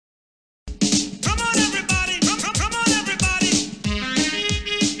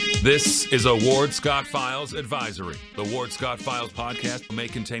This is a Ward Scott Files advisory. The Ward Scott Files podcast may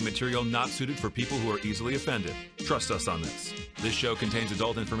contain material not suited for people who are easily offended. Trust us on this. This show contains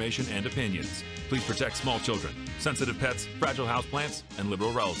adult information and opinions. Please protect small children, sensitive pets, fragile houseplants, and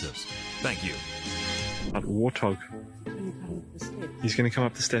liberal relatives. Thank you. Warthog. He's going to come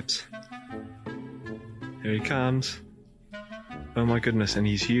up the steps. Here he comes. Oh my goodness, and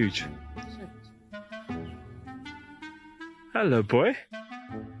he's huge. Hello, boy.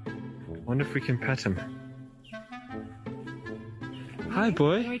 Wonder if we can pet him. Hi,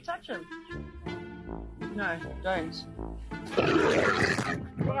 boy. Can we touch him? No, don't.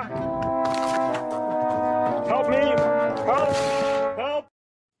 Help me! Help! Help!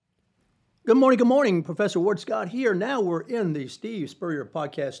 Good morning. Professor Ward Scott here. Now we're in the Steve Spurrier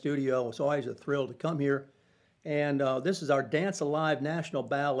podcast studio. It's always a thrill to come here. And this is our Dance Alive National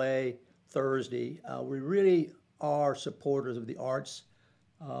Ballet Thursday. We really are supporters of the arts.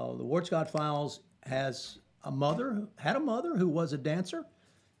 The Ward Scott Files had a mother who was a dancer.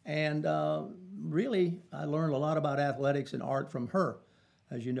 And really, I learned a lot about athletics and art from her.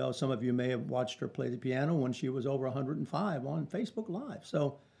 As you know, some of you may have watched her play the piano when she was over 105 on Facebook Live.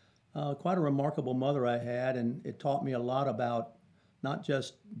 So quite a remarkable mother I had, and it taught me a lot about not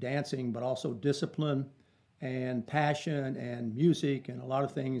just dancing, but also discipline and passion and music and a lot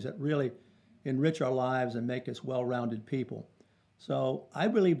of things that really enrich our lives and make us well-rounded people. So I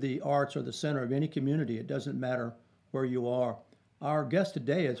believe the arts are the center of any community. It doesn't matter where you are. Our guest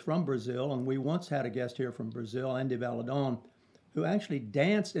today is from Brazil, and we once had a guest here from Brazil, Andy Valadon, who actually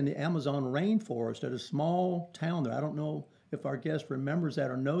danced in the Amazon rainforest at a small town there. I don't know if our guest remembers that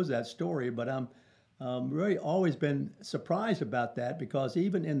or knows that story, but I'm really always been surprised about that, because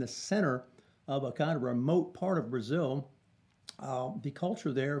even in the center of a kind of remote part of Brazil, the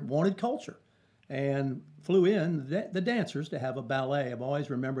culture there wanted culture and flew in the dancers to have a ballet. I've always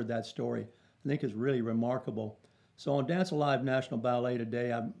remembered that story. I think it's really remarkable. So on Dance Alive National Ballet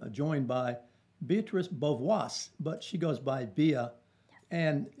today, I'm joined by Beatrice Beauvois, but she goes by Bia.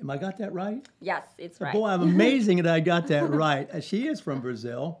 And am I got that right? Yes, it's right. Boy, I'm amazing that I got that right. She is from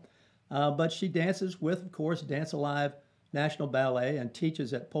Brazil, but she dances with, of course, Dance Alive National Ballet and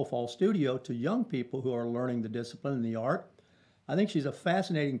teaches at Pofall Studio to young people who are learning the discipline and the art. I think she's a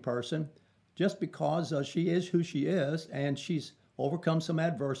fascinating person just because she is who she is, and she's overcome some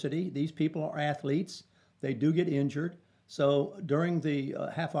adversity. These people are athletes. They do get injured. So during the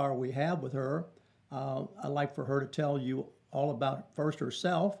half hour we have with her, I'd like for her to tell you all about first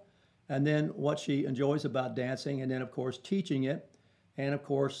herself, and then what she enjoys about dancing, and then, of course, teaching it, and, of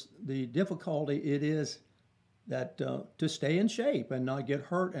course, the difficulty it is that to stay in shape and not get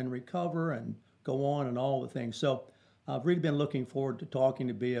hurt and recover and go on and all the things. So I've really been looking forward to talking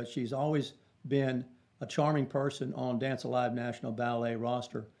to Bia. She's always been a charming person on Dance Alive National Ballet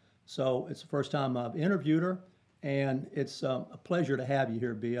roster. So it's the first time I've interviewed her, and it's a pleasure to have you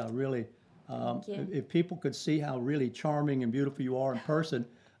here, Bia. Really, if people could see how really charming and beautiful you are in person,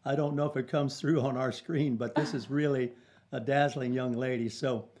 I don't know if it comes through on our screen, but this is really a dazzling young lady.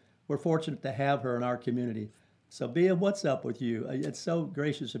 So we're fortunate to have her in our community. So Bia, what's up with you? It's so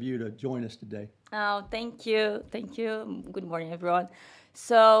gracious of you to join us today. Oh, thank you. Thank you. Good morning, everyone.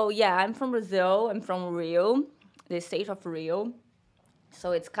 So, yeah, I'm from Brazil. I'm from Rio, the state of Rio.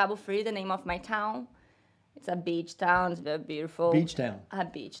 So it's Cabo Frio, the name of my town. It's a beach town. It's very beautiful. Beach town. A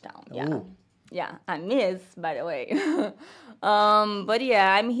beach town, yeah. Oh. Yeah, I miss, by the way. But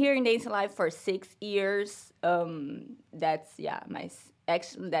yeah, I'm here in Dance Alive for 6 years. That's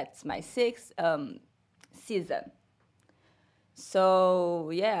my sixth season. So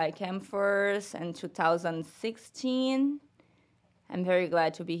yeah, I came first in 2016. I'm very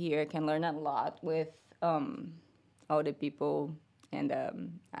glad to be here. I can learn a lot with all the people, and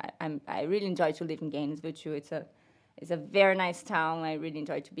I really enjoy to live in Gainesville too. It's a very nice town. I really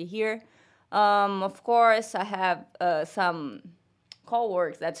enjoy to be here. Of course, I have some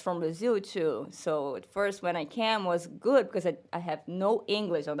co-workers that's from Brazil too. So at first when I came was good because I have no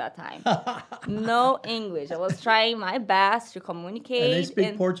English at that time. No English. I was trying my best to communicate. And they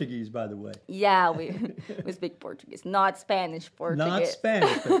speak Portuguese, by the way. Yeah, we speak Portuguese, not Spanish. Portuguese. Not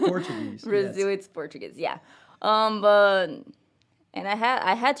Spanish, but Portuguese. Brazil, yes. It's Portuguese. Yeah. And I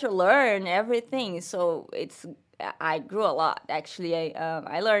had to learn everything. So I grew a lot actually.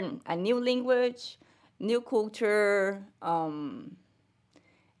 I learned a new language, new culture,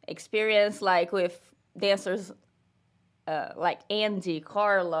 experience like with dancers like Andy,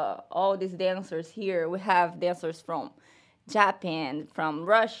 Carla, all these dancers here. We have dancers from Japan, from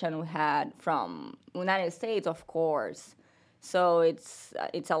Russia, we had from United States, of course. So it's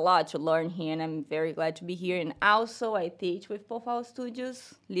a lot to learn here, and I'm very glad to be here. And also, I teach with Profile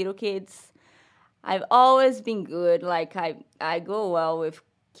Studios, little kids. I've always been good. Like I go well with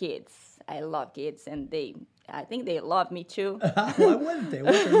kids. I love kids, and I think they love me too. Why wouldn't they?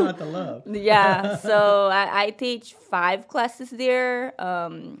 What's there not to love? Yeah, so I teach 5 classes there.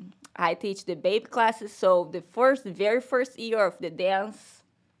 I teach the baby classes. So the very first year of the dance,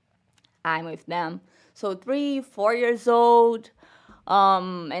 I'm with them. So 3, 4 years old.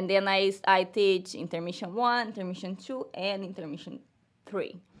 And then I teach intermission 1, intermission 2, and intermission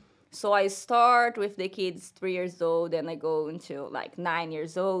 3. So I start with the kids 3 years old, and I go until like 9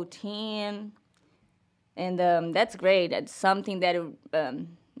 years old, 10. And that's great. That's something that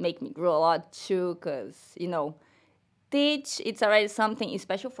make me grow a lot too, because, teach, it's already something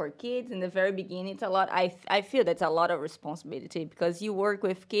special for kids. In the very beginning, it's a lot. I feel that's a lot of responsibility because you work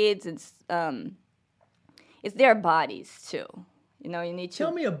with kids. It's their bodies too. You need to...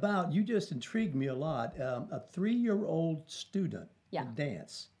 Tell me about, you just intrigued me a lot, a 3-year-old student in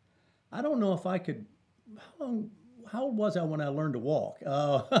dance. I don't know if I could, how old was I when I learned to walk?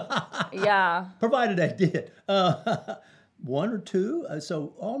 Yeah. Provided I did. 1 or 2.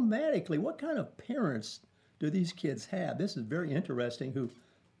 So automatically, what kind of parents do these kids have? This is very interesting, who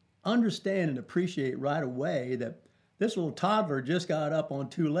understand and appreciate right away that this little toddler just got up on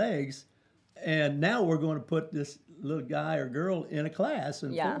 2 legs, and now we're going to put this little guy or girl in a class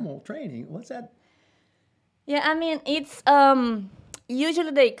and formal training. What's that? Yeah, I mean, it's...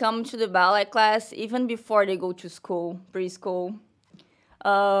 Usually they come to the ballet class even before they go to school, preschool.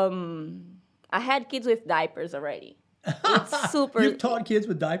 I had kids with diapers already. It's super... You've taught kids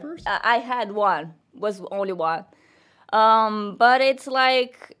with diapers? I had one. Was only one. But it's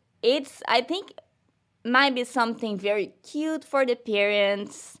like... I think might be something very cute for the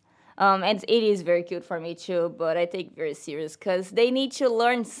parents. And it is very cute for me too, but I take it very serious because they need to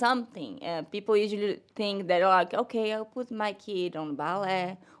learn something. People usually think that, like, okay, I'll put my kid on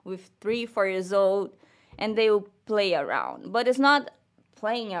ballet with 3, 4 years old, and they will play around. But it's not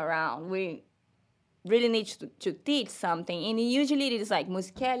playing around. We really need to teach something. And usually it is like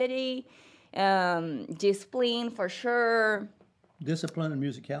musicality, discipline for sure. Discipline and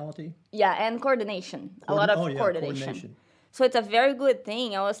musicality? Yeah, and coordination. A lot of coordination. So it's a very good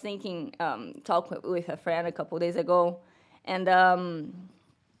thing. I was thinking, talking with a friend a couple days ago, and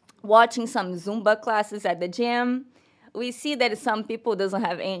watching some Zumba classes at the gym. We see that some people doesn't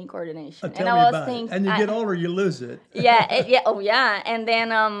have any coordination. Tell me about it. And you get older, you lose it. Yeah. And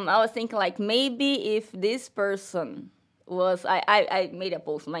then I was thinking, like, maybe if this person was... I made a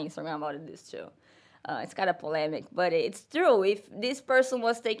post on my Instagram about this too. It's kind of polemic, but it's true. If this person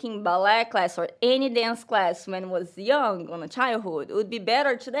was taking ballet class or any dance class when was young, on a childhood, it would be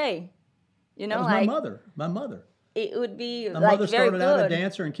better today. That was like my mother. It would be my like mother very started good. out a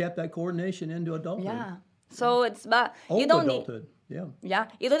dancer and kept that coordination into adulthood. Yeah. So it's about adulthood. Yeah.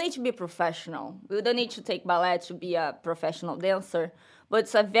 You don't need to be professional. You don't need to take ballet to be a professional dancer, but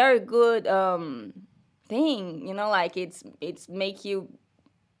it's a very good thing. Like it's make you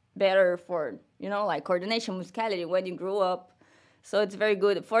better for, like coordination, musicality when you grow up. So it's very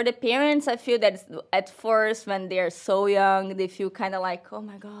good. For the parents, I feel that at first when they're so young, they feel kind of like, oh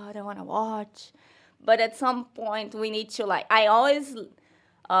my God, I want to watch. But at some point, we need to I always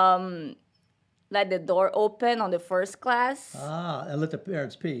let the door open on the first class. And let the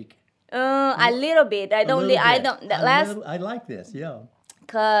parents peek. A little bit. I like this, yeah.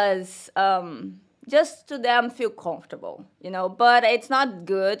 Because... just to them feel comfortable, But it's not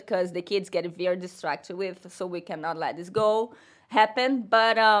good because the kids get very distracted with, so we cannot let this happen.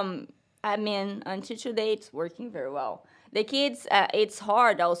 But, until today, it's working very well. The kids, it's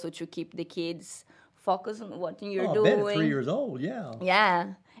hard also to keep the kids focused on what you're doing. I bet at 3 years old, yeah.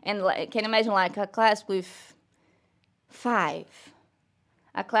 Yeah. And can you imagine a class with 5,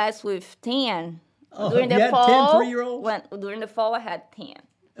 a class with 10. During the fall, 10 3-year-olds? During the fall, I had 10,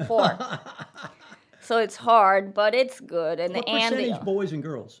 4. So it's hard, but it's good. And what percentage boys and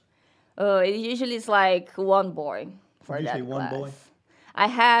girls? It usually is like 1 boy for that class. Usually 1 boy? I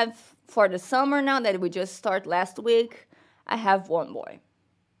have, for the summer now that we just started last week, I have 1 boy.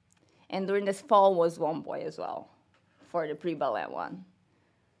 And during this fall was 1 boy as well for the pre-ballet one.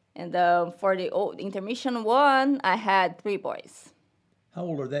 And for the intermission one, I had 3 boys. How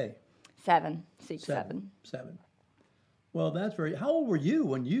old are they? 7, 6, 7. 7. Well, that's very... How old were you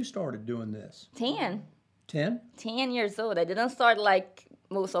when you started doing this? 10. 10? 10 years old. I didn't start like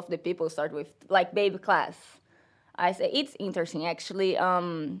most of the people start with, like baby class. I say it's interesting, actually.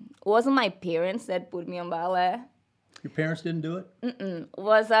 It wasn't my parents that put me on ballet. Your parents didn't do it?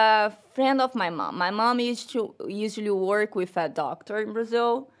 Was a friend of my mom. My mom used to usually work with a doctor in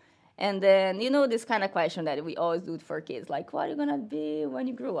Brazil. And then, you know, this kind of question that we always do for kids, like, what are you going to be when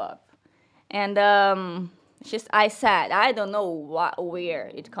you grow up? And I said, I don't know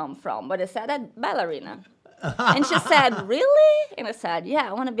where it come from, but I said that ballerina. And she said, really? And I said, yeah,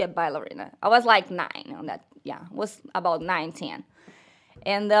 I want to be a ballerina. I was like 9 on that. Yeah, was about 9, 10.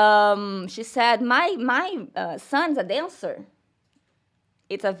 And she said, my son's a dancer.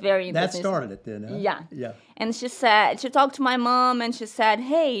 It's a very That interesting. started it then, huh? Yeah. Yeah. And she talked to my mom and she said,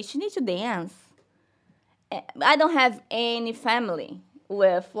 hey, she needs to dance. I don't have any family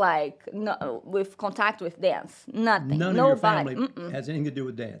with with contact with dance. Nothing. None Nobody. of your family has anything to do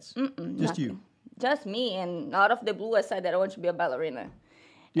with dance. Just Nothing. you. Just me. And out of the blue, I said that I want to be a ballerina. Do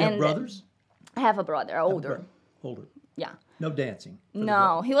you have And brothers? I have a brother, older. Older. Yeah. No dancing. for the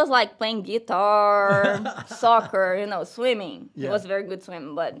No, he was like playing guitar, soccer, you know, swimming. Yeah. He was very good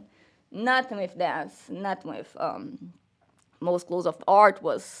swimming, but nothing with dance, nothing with most close of art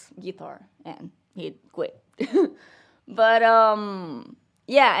was guitar, and he quit. But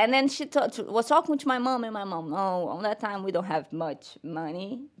yeah, and then she was talking to my mom, and my mom, no, on that time we don't have much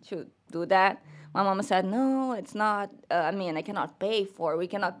money to do that. My mom said, no, it's not. I cannot pay for it. We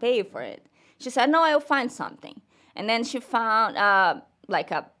cannot pay for it. She said, no, I'll find something. And then she found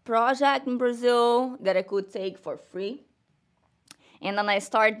like a project in Brazil that I could take for free. And then I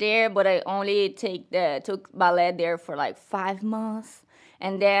started there, but I only took ballet there for like 5 months.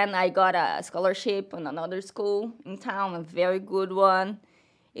 And then I got a scholarship in another school in town, a very good one.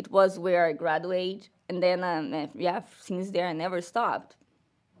 It was where I graduated. And then, since there I never stopped.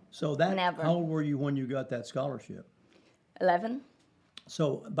 So that, Never. how old were you when you got that scholarship? 11?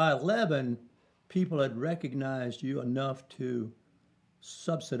 So by 11, people had recognized you enough to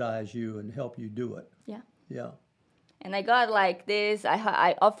subsidize you and help you do it. Yeah. Yeah. And I got like this.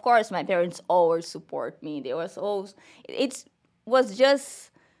 I of course, my parents always support me. They was always, it was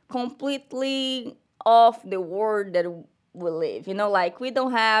just completely off the world that we live. You know, like we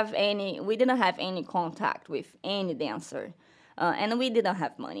didn't have any contact with any dancer, and we didn't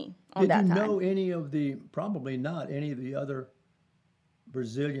have money on Did that you time. know probably not any of the other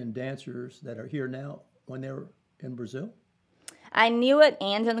Brazilian dancers that are here now when they were in Brazil? I knew it,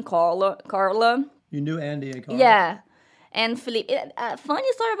 Andy and Carla. You knew Andy and Carla? Yeah, and Philippe.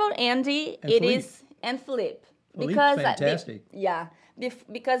 Funny story about Andy. And It Philippe. is and Philippe. Philippe's Because fantastic.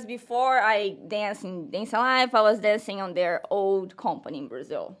 because before I danced in Dance Alive, I was dancing on their old company in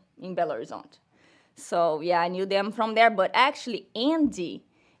Brazil, in Belo Horizonte. So yeah, I knew them from there. But actually, Andy,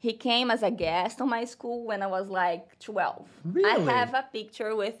 he came as a guest on my school when I was like 12. Really? I have a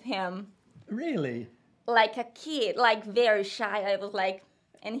picture with him, Really? like a kid, like very shy. I was like,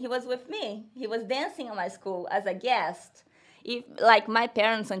 and he was with me. He was dancing on my school as a guest. Like my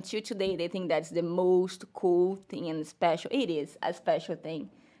parents until today, they think that's the most cool thing and special. It is a special thing.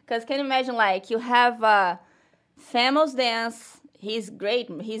 Because can you imagine, like, you have a famous dance. He's great.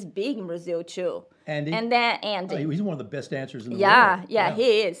 He's big in Brazil, too. Andy? And then Andy. Oh, he's one of the best dancers in the Yeah, world. yeah,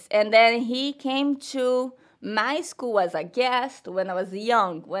 he is. And then he came to my school as a guest when I was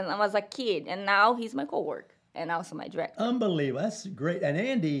young, when I was a kid. And now he's my coworker and also my director. Unbelievable. That's great. And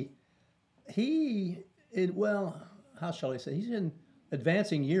Andy, how shall I say? He's in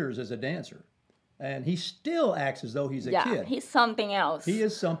advancing years as a dancer. And he still acts as though he's a Yeah, kid. he's something else. He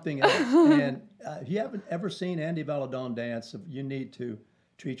is something else. And if you haven't ever seen Andy Valadon dance, you need to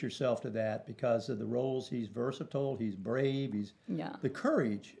treat yourself to that because of the roles. He's versatile, he's brave, he's Yeah. the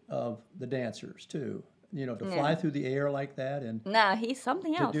courage of the dancers too. You know, to fly Yeah. through the air like that and Nah, he's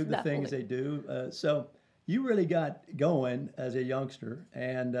something to else. do the things definitely. they do. So you really got going as a youngster,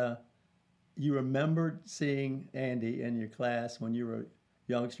 and you remembered seeing Andy in your class when you were a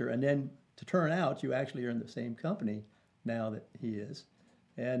youngster, and then to turn out you actually are in the same company now that he is,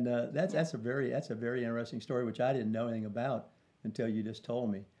 and that's a very interesting story which I didn't know anything about until you just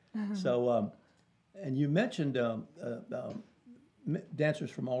told me. So, and you mentioned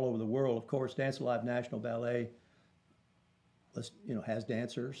dancers from all over the world. Of course, Dance Alive National Ballet has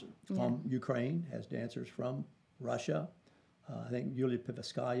dancers from Ukraine, has dancers from Russia. I think Yulia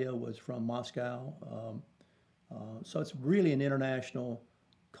Pivaskaya was from Moscow. So it's really an international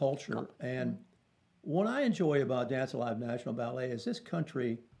culture. And what I enjoy about Dance Alive National Ballet is this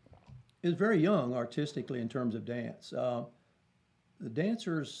country is very young artistically in terms of dance. The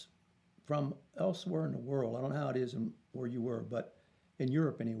dancers from elsewhere in the world, I don't know how it is where you were, but in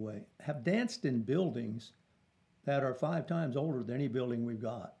Europe anyway, have danced in buildings that are 5 times older than any building we've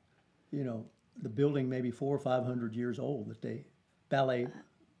got. You know, the building may be 400 or 500 years old that ballet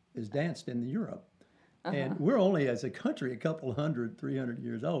is danced in Europe. And we're only, as a country, a couple 300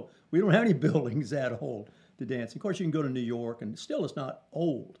 years old. We don't have any buildings that old to dance. Of course, you can go to New York, and still it's not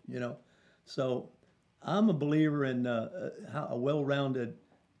old, you know. So I'm a believer in how a well-rounded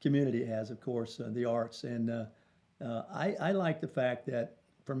community has, of course, the arts. And I like the fact that,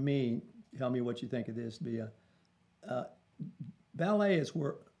 for me, tell me what you think of this, ballet is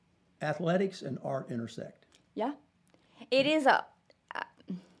where athletics and art intersect. Yeah. It is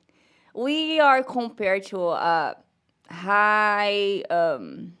we are compared to a high, high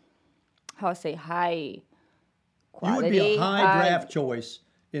quality. You would be a high draft choice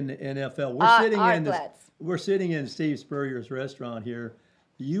in the NFL. We're sitting in Steve Spurrier's restaurant here.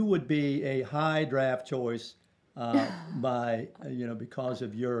 You would be a high draft choice because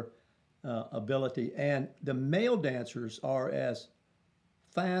of your ability. And the male dancers are as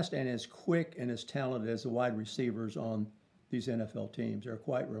fast and as quick and as talented as the wide receivers on these NFL teams. They're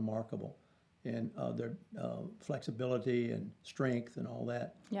quite remarkable in their flexibility and strength and all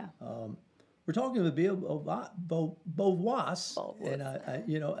that. Yeah. We're talking with Bill Beauvois,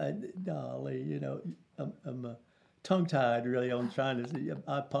 and Dolly, I'm tongue-tied really on trying to see.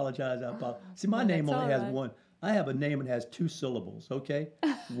 I apologize. See, my name only has one. I have a name that has 2 syllables, okay?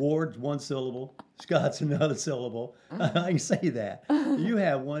 Ward's 1 syllable, Scott's another syllable. I can say that. You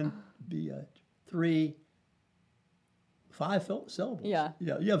have 5 syllables. Yeah.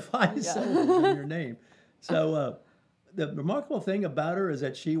 You have 5 syllables in your name. So the remarkable thing about her is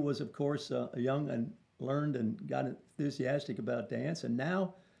that she was, of course, young and learned and got enthusiastic about dance, and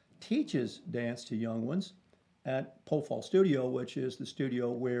now teaches dance to young ones at Pole Fall Studio, which is the studio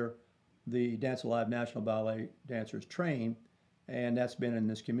where the Dance Alive National Ballet dancers train, and that's been in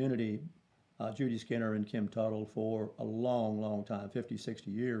this community, Judy Skinner and Kim Tuttle, for a long, long time, 50,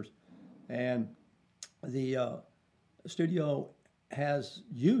 60 years. And the studio has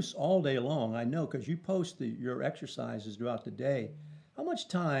use all day long, I know, because you post your exercises throughout the day. How much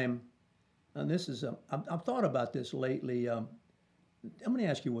time, and this is, I've thought about this lately. I'm going to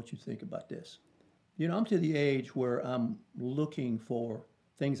ask you what you think about this. You know, I'm to the age where I'm looking for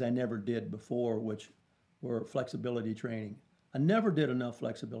things I never did before, which were flexibility training. I never did enough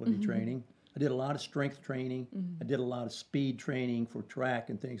flexibility training. I did a lot of strength training. I did a lot of speed training for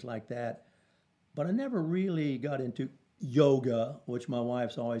track and things like that. But I never really got into yoga, which my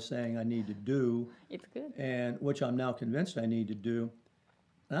wife's always saying I need to do. It's good. And which I'm now convinced I need to do.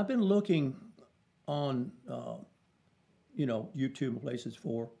 And I've been looking on, YouTube and places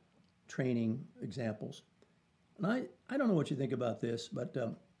for training examples. And I don't know what you think about this, but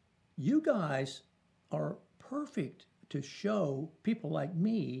you guys are perfect to show people like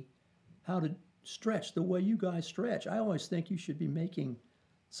me how to stretch the way you guys stretch. I always think you should be making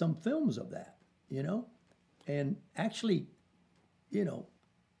some films of that, and actually,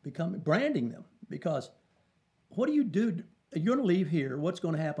 branding them. Because what do? You're going to leave here. What's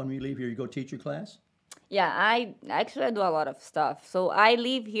going to happen when you leave here? You go teach your class? Yeah, I do a lot of stuff. So I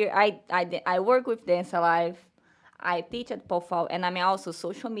live here. I work with Dance Alive. I teach at Pole Fall, and I'm also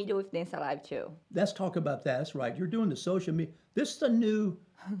social media with Dance Alive too. Let's talk about that. That's right. You're doing the social media. This is a new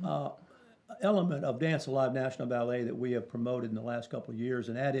element of Dance Alive National Ballet that we have promoted in the last couple of years,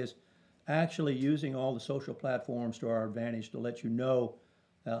 and that is actually using all the social platforms to our advantage to let you know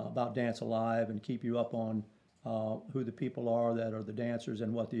about Dance Alive and keep you up on who the people are that are the dancers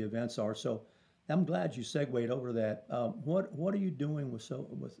and what the events are. So I'm glad you segued over that. What are you doing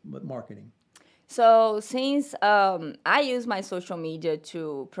with marketing? So since I use my social media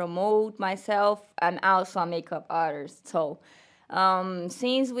to promote myself, I'm also a makeup artist. So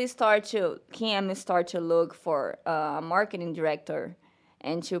since Kim start to look for a marketing director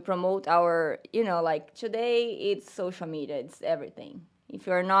and to promote our, like today it's social media, it's everything. If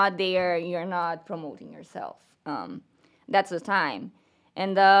you're not there, you're not promoting yourself. That's the time.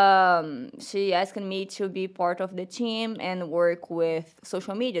 And she asked me to be part of the team and work with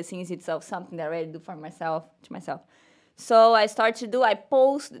social media, since it's something that I already do to myself. So I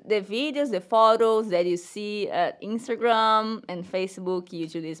post the videos, the photos that you see at Instagram and Facebook.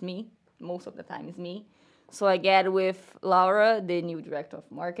 Usually it's me. Most of the time it's me. So I get with Laura, the new director of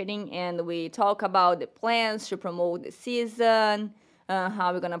marketing, and we talk about the plans to promote the season,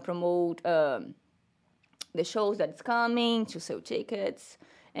 how we're going to promote the shows that's coming, to sell tickets,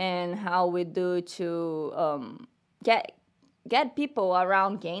 and how we do to get people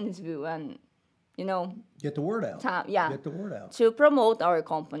around Gainesville and, get the word out. Get the word out. To promote our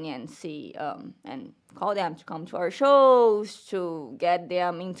company and see and call them to come to our shows, to get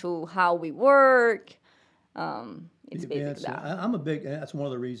them into how we work. It's basically that. That's one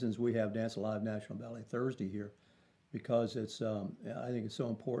of the reasons we have Dance Alive National Ballet Thursday here, because it's I think it's so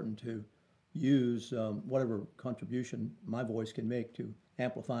important to use whatever contribution my voice can make to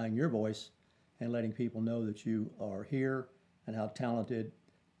amplifying your voice and letting people know that you are here and how talented.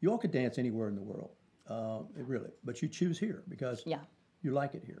 You all could dance anywhere in the world, really, but you choose here because Yeah, you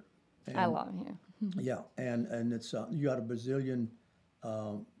like it here. I And, love it here. yeah, and it's you got a Brazilian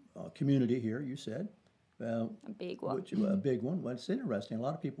community here. You said, A big one. which a big one. Well, it's interesting. A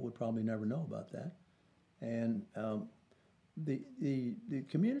lot of people would probably never know about that. And the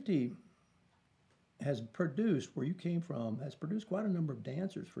community has produced, where you came from, has produced quite a number of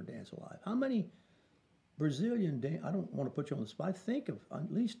dancers for Dance Alive. How many Brazilian I don't want to put you on the spot. I think of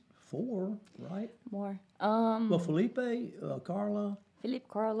at least 4, right? More. Well, Felipe, Carla. Felipe,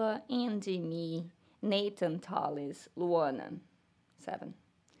 Carla, Andy, me, Nathan, Tallis, Luana, 7.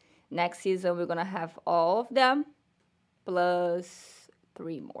 Next season, we're gonna have all of them, plus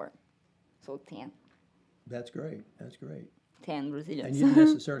 3 more, so 10. That's great. That's great. 10 And Brazilians. you didn't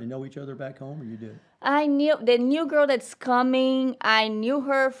necessarily know each other back home, or you did? I knew the new girl that's coming. I knew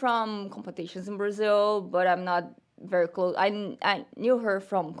her from competitions in Brazil, but I'm not very close. I knew her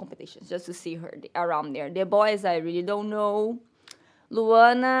from competitions just to see her around there. The boys I really don't know.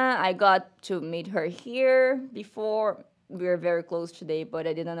 Luana, I got to meet her here before. We were very close today, but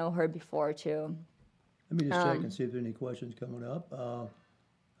I didn't know her before too. Let me just check and see if there are any questions coming up.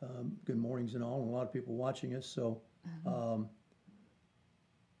 Good mornings and all, and a lot of people watching us. So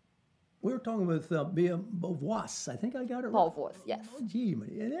we were talking with Bia Beauvois. I think I got it right. Paul Voice, yes. Oh, gee,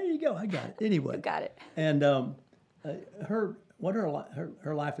 there you go. I got it. Anyway. You got it. And her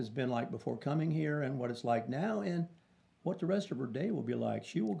life has been like before coming here, and what it's like now, and what the rest of her day will be like.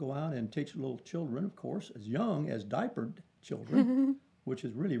 She will go out and teach little children, of course, as young as diapered children, which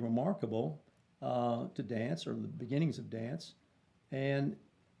is really remarkable, to dance, or the beginnings of dance. And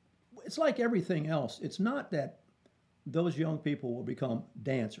it's like everything else. It's not that those young people will become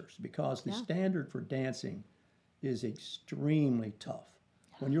dancers, because the standard for dancing is extremely tough.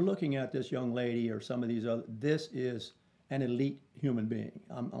 When you're looking at this young lady or some of these other, this is an elite human being.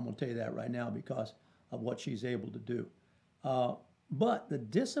 I'm going to tell you that right now because of what she's able to do. But the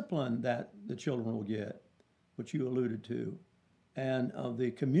discipline that the children will get, which you alluded to, and the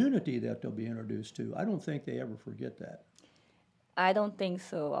community that they'll be introduced to, I don't think they ever forget that. I don't think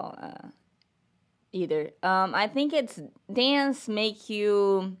so either. I think it's dance make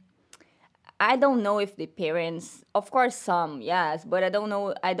you. I don't know if the parents, of course, some yes, but I don't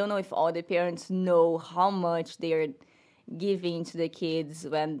know. I don't know if all the parents know how much they're giving to the kids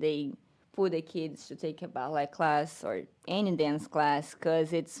when they put the kids to take a ballet class or any dance class,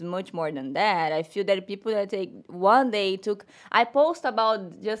 because it's much more than that. I feel that people that take one day took. I post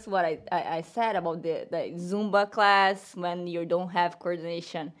about just what I said about the Zumba class when you don't have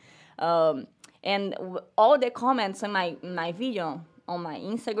coordination, and all the comments on my video on my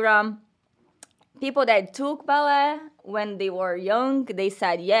Instagram. People that took ballet when they were young, they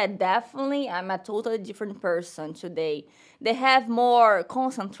said, yeah, definitely, I'm a totally different person today. They have more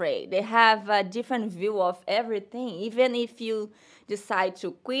concentrate. They have a different view of everything. Even if you decide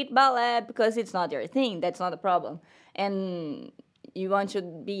to quit ballet because it's not your thing, that's not a problem. And you want to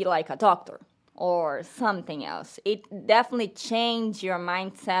be like a doctor or something else. It definitely changed your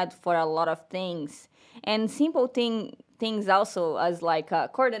mindset for a lot of things. And simple things also as like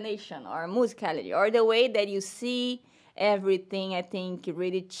coordination or musicality or the way that you see everything, I think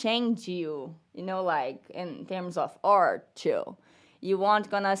really change you, like in terms of art too. You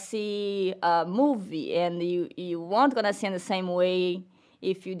weren't gonna see a movie and you weren't gonna see in the same way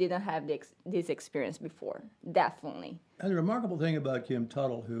if you didn't have this experience before, definitely. And the remarkable thing about Kim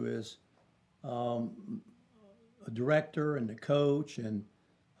Tuttle, who is a director and the coach and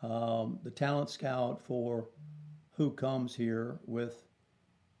the talent scout for who comes here with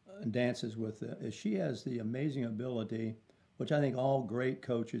and dances with is she has the amazing ability, which I think all great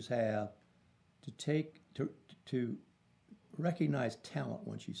coaches have, to recognize talent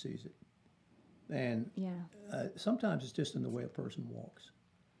when she sees it. And sometimes it's just in the way a person walks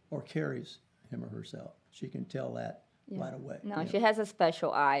or carries him or herself. She can tell that right away. No, she has a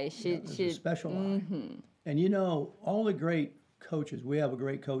special eye. She's a special eye. And all the great coaches, we have a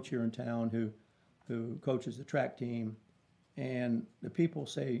great coach here in town who coaches the track team, and the people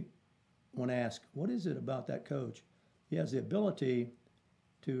say, when asked, what is it about that coach? He has the ability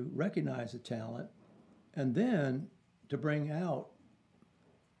to recognize the talent and then to bring out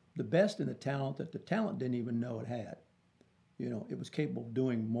the best in the talent that the talent didn't even know it had. It was capable of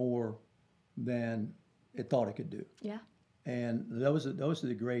doing more than it thought it could do. Yeah. And those are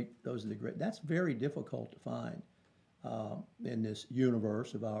the great. That's very difficult to find in this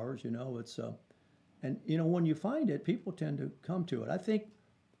universe of ours. It's and when you find it, people tend to come to it. I think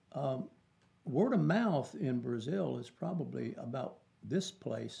word of mouth in Brazil is probably about this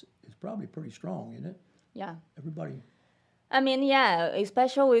place is probably pretty strong, isn't it? Yeah. Everybody. I mean, yeah,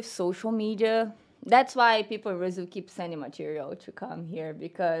 especially with social media. That's why people in Brazil keep sending material to come here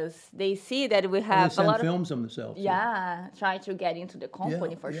because they see that we They have a send lot of films themselves. yeah, try to get into the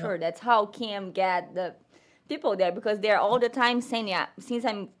company for yeah. sure. That's how Kim get the people there because they're all the time saying, yeah, since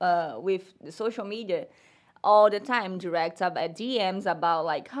I'm with the social media, all the time direct up at DMs about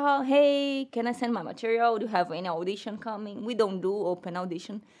like, oh, hey, can I send my material? Do you have any audition coming? We don't do open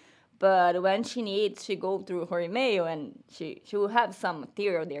audition. But when she needs, she go through her email and she will have some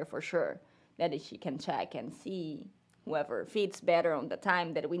material there for sure that she can check and see whoever fits better on the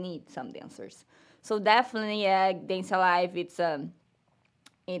time that we need some dancers. So definitely, yeah, Dance Alive, it's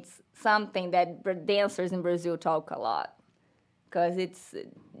something that dancers in Brazil talk a lot because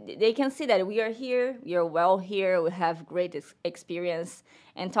they can see that we are here, we are well here, we have great experience,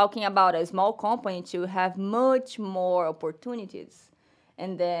 and talking about a small company to have much more opportunities,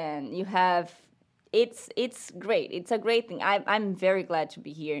 and then you have it's great. It's a great thing. I'm very glad to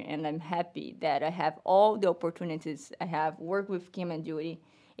be here, and I'm happy that I have all the opportunities I have. Work with Kim and Judy.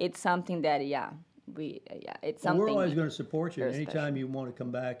 It's something that it's Well, something. we're always going to support you. very Anytime special. you want to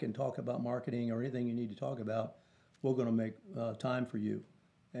come back and talk about marketing or anything you need to talk about, we're going to make time for you,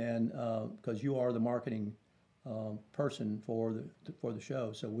 and because you are the marketing person for the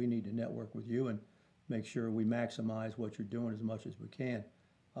show, so we need to network with you and make sure we maximize what you're doing as much as we can.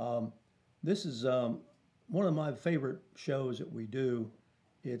 This is one of my favorite shows that we do.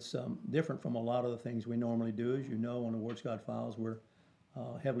 It's different from a lot of the things we normally do. As you know, on the Ward Scott Files, we're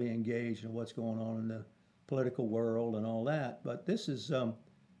heavily engaged in what's going on in the political world and all that. But this is, I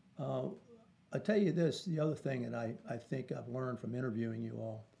tell you this, the other thing that I think I've learned from interviewing you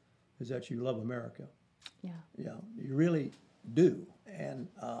all is that you love America. Yeah. Yeah, you really do. And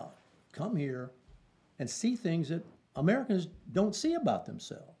come here and see things that Americans don't see about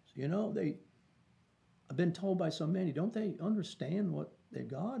themselves. You know, I've been told by so many, don't they understand what they've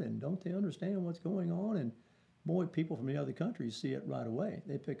got and don't they understand what's going on? And boy, people from the other countries see it right away.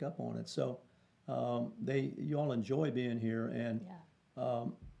 They pick up on it. So you all enjoy being here. And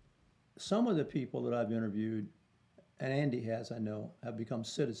some of the people that I've interviewed, and Andy has, I know, have become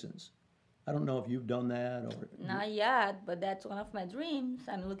citizens. I don't know if you've done that or. Not yet, but that's one of my dreams.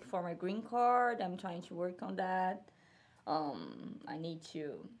 I'm looking for my green card. I'm trying to work on that. I need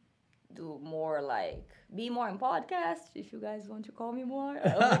to do more, like, be more in podcasts, if you guys want to call me more.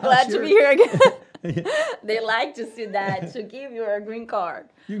 I'll be glad to be here again. They like to see that, to give you a green card.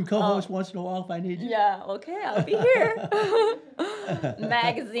 You can co-host once in a while if I need you. Yeah, okay, I'll be here.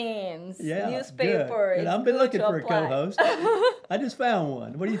 Magazines, newspapers. Good. I've been looking for apply. a co-host. I just found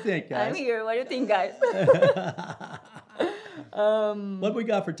one. What do you think, guys? I'm here. What do you think, guys? What we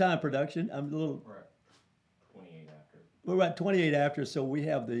got for time, production? I'm a little. We're at 28 after, so we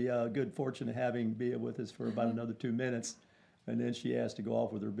have the good fortune of having Bea with us for about another 2 minutes, and then she has to go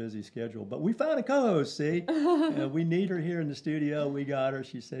off with her busy schedule. But we found a co-host, see? We need her here in the studio. We got her.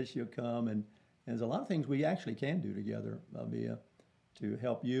 She says she'll come, and there's a lot of things we actually can do together, Bea, to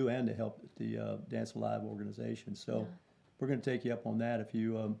help you and to help the Dance Alive organization. So we're going to take you up on that. If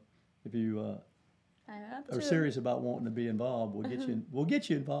you are serious about wanting to be involved, we'll get you. We'll get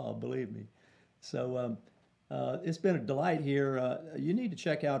you involved. Believe me. So. It's been a delight here. You need to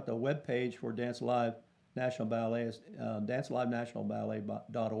check out the webpage for Dance Alive National Ballet,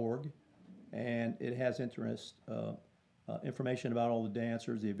 dancealivenationalballet.org, and it has information about all the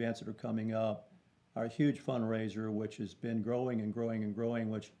dancers, the events that are coming up, our huge fundraiser, which has been growing and growing and growing,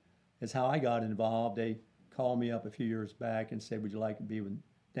 which is how I got involved. They called me up a few years back and said, would you like to be with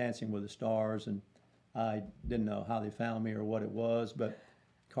Dancing with the Stars? And I didn't know how they found me or what it was, but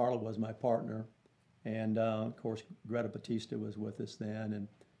Carla was my partner. And of course, Greta Batista was with us then,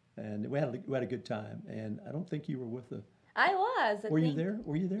 and we had a good time. And I don't think you were with the. I was. Were you there?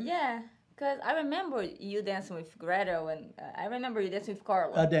 Were you there? Yeah, because I remember you dancing with Greta, and I remember you dancing with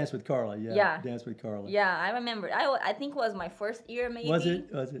Carla. I danced with Carla. Yeah. Yeah. Danced with Carla. Yeah, I remember. I think it was my first year, maybe. Was it?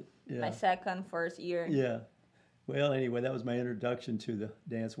 Yeah. My first year. Yeah. Well, anyway, that was my introduction to the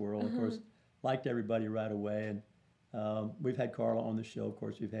dance world. Of course, liked everybody right away, and we've had Carla on the show. Of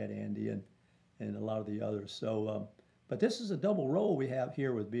course, we've had Andy and a lot of the others. So, but this is a double role we have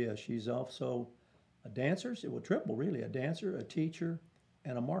here with Bea. She's also a dancer. It will triple, really, a dancer, a teacher,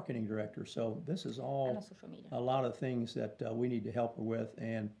 and a marketing director. So this is all social media. a lot of things that we need to help her with,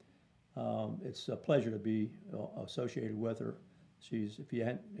 and it's a pleasure to be associated with her.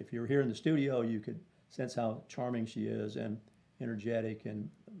 If you're here in the studio, you could sense how charming she is and energetic, and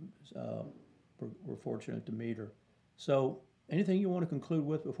we're fortunate to meet her. So anything you want to conclude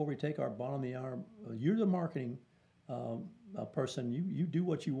with before we take our bottom of the hour? You're the marketing person. You do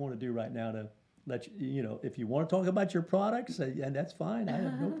what you want to do right now to let if you want to talk about your products, and that's fine. I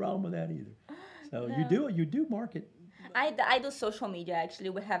have no problem with that either. So No. you do market. I do social media actually.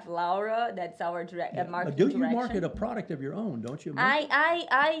 We have Laura, that's our marketing Do you direction. market a product of your own? Don't you?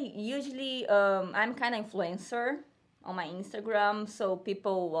 I usually I'm kind of influencer on my Instagram, so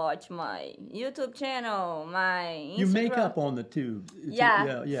people watch my YouTube channel, my Instagram. You make up on the tube.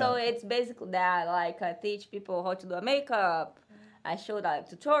 Yeah. So it's basically that. Like I teach people how to do a makeup. I show like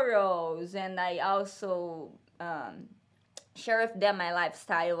tutorials, and I also share with them my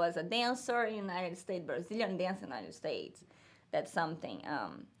lifestyle as a dancer in the United States, Brazilian dance in the United States. That's something.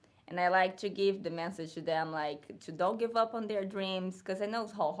 And I like to give the message to them, like, to don't give up on their dreams, because I know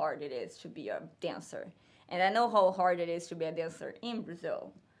how hard it is to be a dancer. And I know how hard it is to be a dancer in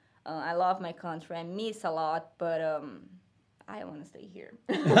Brazil. I love my country. I miss a lot, but I want to stay here.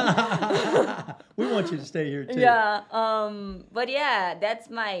 We want you to stay here, too. Yeah. But yeah, that's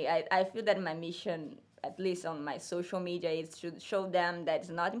I feel that my mission, at least on my social media, is to show them that it's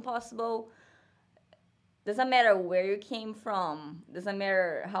not impossible. Doesn't matter where you came from. Doesn't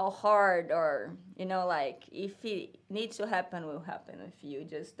matter how hard or, like, if it needs to happen, it will happen with you.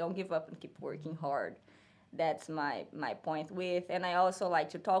 Just don't give up and keep working hard. That's my point with. And I also like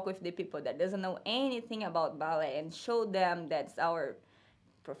to talk with the people that doesn't know anything about ballet and show them that's our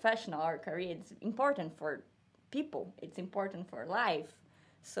professional, our career. It's important for people. It's important for life.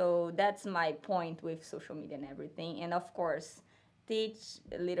 So that's my point with social media and everything. And of course, teach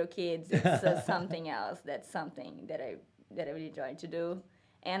little kids. It's something else. That's something that I really enjoy to do.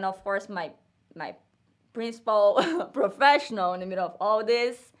 And of course, my principal professional in the middle of all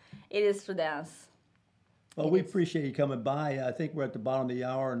this, it is to dance. Well, we appreciate you coming by. I think we're at the bottom of the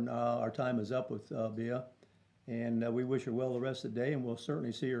hour, and our time is up with Bia. And we wish her well the rest of the day, and we'll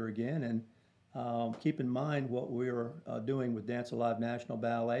certainly see her again. And keep in mind what we're doing with Dance Alive National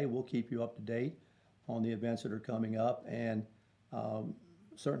Ballet. We'll keep you up to date on the events that are coming up, and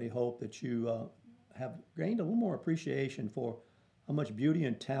certainly hope that you have gained a little more appreciation for how much beauty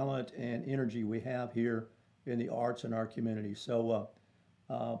and talent and energy we have here in the arts in our community. So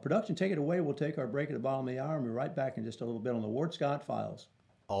production, take it away. We'll take our break at the bottom of the hour, and we'll be right back in just a little bit on the Ward Scott Files.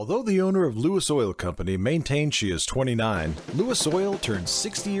 Although the owner of Lewis Oil Company maintains she is 29, Lewis Oil turns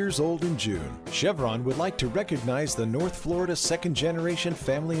 60 years old in June. Chevron would like to recognize the North Florida second-generation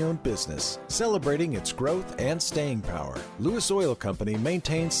family-owned business, celebrating its growth and staying power. Lewis Oil Company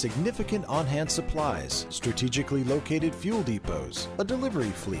maintains significant on-hand supplies, strategically located fuel depots, a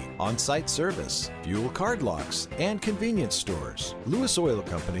delivery fleet, on-site service, fuel card locks, and convenience stores. Lewis Oil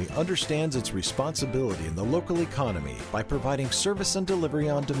Company understands its responsibility in the local economy by providing service and delivery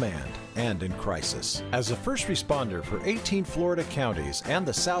on demand and in crisis. As a first responder for 18 Florida counties and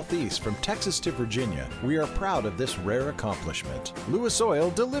the Southeast from Texas to Virginia, we are proud of this rare accomplishment. Lewis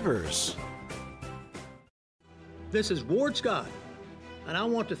Oil delivers. This is Ward Scott, and I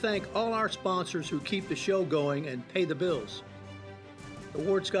want to thank all our sponsors who keep the show going and pay the bills. The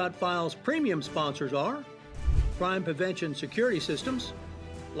Ward Scott Files premium sponsors are Crime Prevention Security Systems,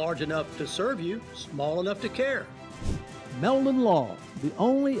 large enough to serve you, small enough to care. Meldon Law, the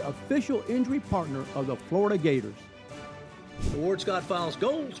only official injury partner of the Florida Gators. The Ward Scott Files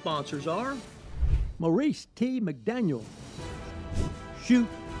gold sponsors are Maurice T. McDaniel, Shoot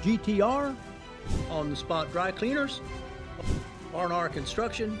GTR, On the Spot Dry Cleaners, R&R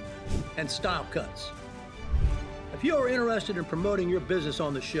Construction, and Style Cuts. If you are interested in promoting your business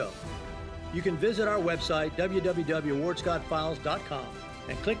on the show, you can visit our website, www.wardscottfiles.com,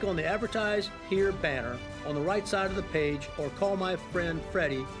 and click on the Advertise Here banner on the right side of the page, or call my friend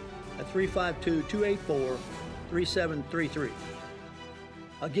Freddie at 352-284-3733.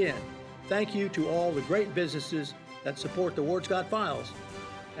 Again, thank you to all the great businesses that support the Ward Scott Files.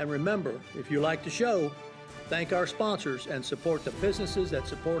 And remember, if you like the show, thank our sponsors and support the businesses that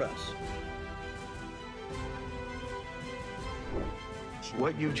support us.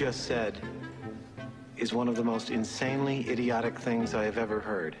 What you just said is one of the most insanely idiotic things I have ever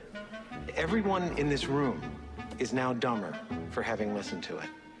heard. Everyone in this room is now dumber for having listened to it.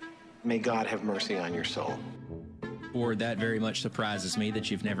 May God have mercy on your soul. Or that very much surprises me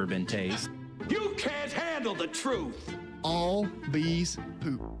that you've never been tased. You can't handle the truth. All bees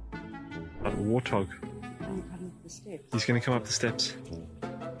poop. A warthog. He's going to come up the steps.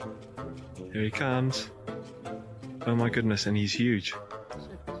 Here he comes. Oh my goodness, and he's huge.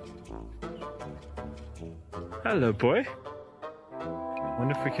 Hello, boy. I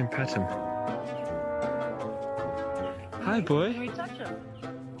wonder if we can pet him. Hi, boy. Can we touch him?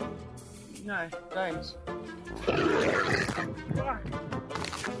 No, don't.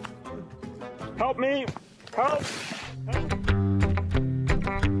 Help me! Help!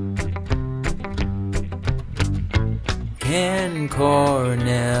 Ken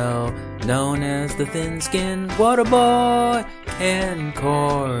Cornell, known as the thin-skinned water boy. Ken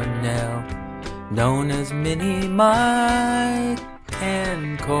Cornell, known as Mini Mike.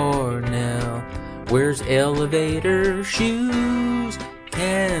 Ken Cornell wears elevator shoes.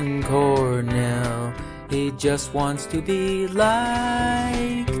 Ken Cornell, he just wants to be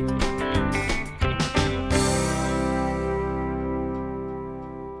like.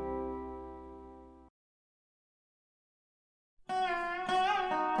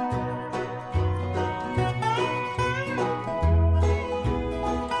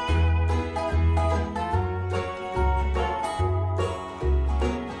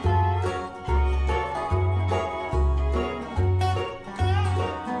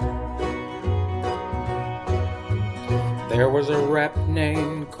 There was a rep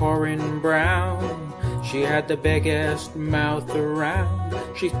named Corinne Brown. She had the biggest mouth around.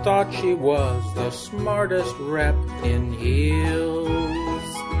 She thought she was the smartest rep in heels.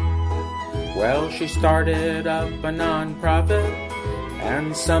 Well, she started up a non-profit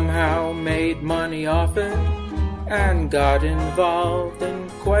and somehow made money off it and got involved in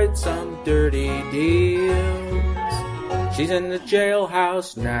quite some dirty deals. She's in the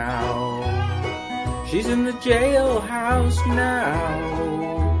jailhouse now. She's in the jailhouse now.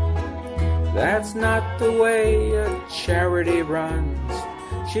 That's not the way a charity runs.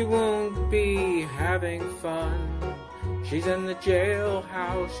 She won't be having fun. She's in the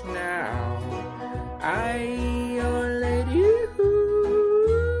jailhouse now. Your lady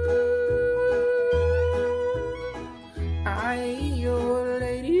your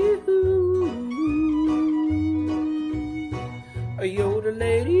lady you're the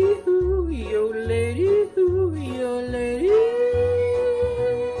lady you're the lady you're the lady.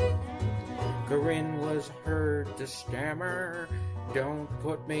 Corinne was heard to stammer, "Don't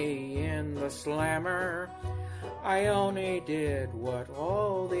put me in the slammer. I only did what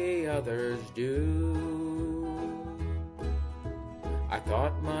all the others do. I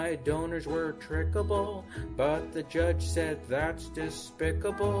thought my donors were trickable, but the judge said that's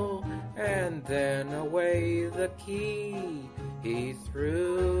despicable, and then away the key he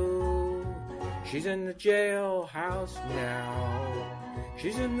threw. She's in the jailhouse now.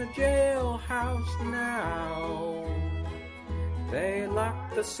 She's in the jailhouse now. They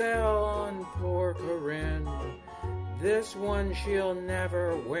locked the cell on poor Corinne. This one she'll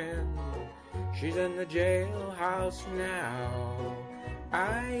never win. She's in the jailhouse now.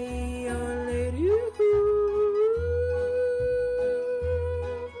 Your lady your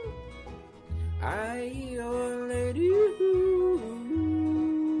lady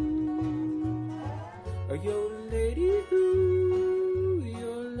your lady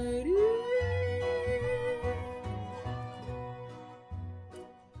your lady.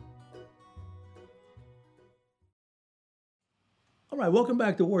 All right, welcome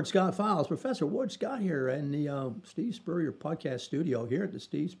back to Ward Scott Files. Professor Ward Scott here in the Steve Spurrier podcast studio here at the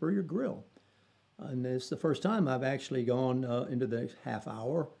Steve Spurrier Grill. And it's the first time I've actually gone into the half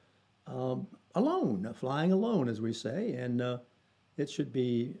hour alone, flying alone, as we say. And it should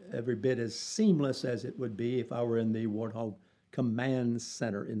be every bit as seamless as it would be if I were in the Warthog Command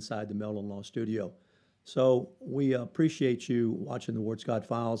Center inside the Meldon Law Studio. So we appreciate you watching the Ward Scott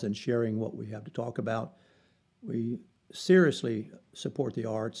Files and sharing what we have to talk about. We seriously support the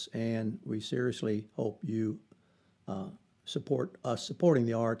arts, and we seriously hope you support us supporting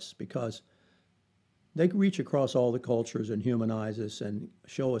the arts, because they reach across all the cultures and humanize us and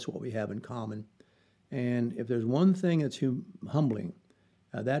show us what we have in common. And if there's one thing that's humbling,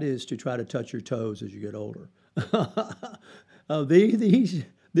 that is to try to touch your toes as you get older.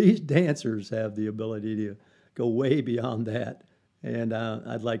 These dancers have the ability to go way beyond that, and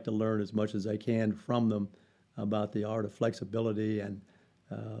I'd like to learn as much as I can from them about the art of flexibility and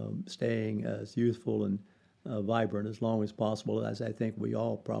staying as youthful and vibrant as long as possible, as I think we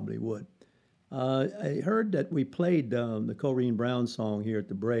all probably would. I heard that we played the Corinne Brown song here at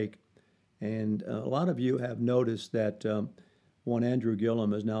the break, and a lot of you have noticed that one Andrew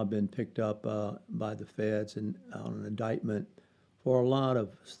Gillum has now been picked up by the feds and on an indictment for a lot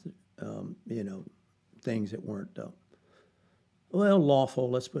of, things that weren't, lawful,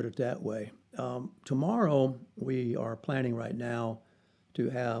 let's put it that way. Tomorrow, we are planning right now to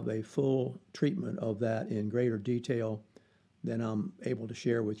have a full treatment of that in greater detail than I'm able to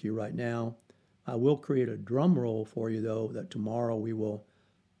share with you right now. I will create a drum roll for you, though, that tomorrow we will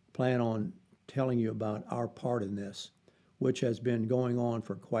plan on telling you about our part in this, which has been going on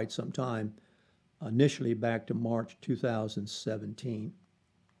for quite some time. initially back to March 2017.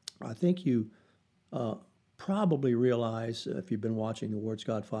 I think you probably realize, if you've been watching the Ward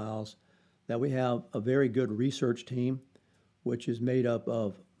Scott Files, that we have a very good research team, which is made up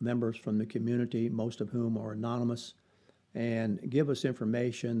of members from the community, most of whom are anonymous, and give us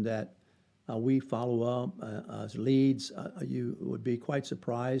information that we follow up as leads. You would be quite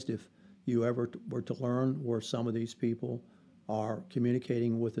surprised if you ever were to learn where some of these people are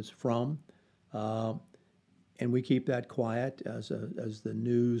communicating with us from. And we keep that quiet as the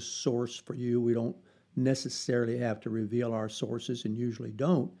news source for you. We don't necessarily have to reveal our sources, and usually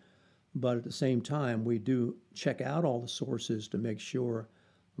don't. But at the same time, we do check out all the sources to make sure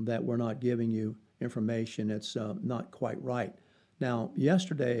that we're not giving you information that's not quite right. Now,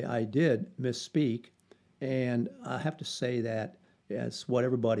 yesterday I did misspeak, and I have to say that as what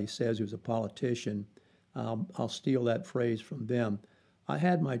everybody says who's a politician. I'll steal that phrase from them. I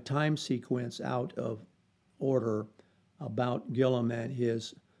had my time sequence out of order about Gillum and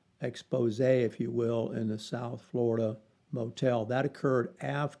his expose, if you will, in the South Florida motel. That occurred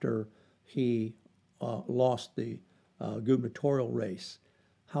after he lost the gubernatorial race.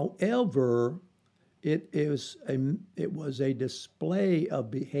 However, it was a display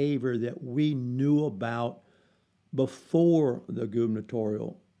of behavior that we knew about before the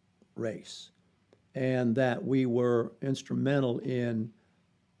gubernatorial race, and that we were instrumental in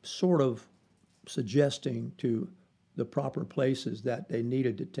sort of suggesting to the proper places that they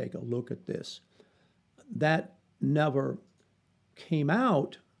needed to take a look at this. That never came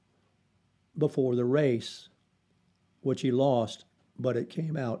out before the race, which he lost, but it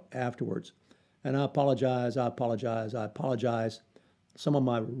came out afterwards. And I apologize. Some of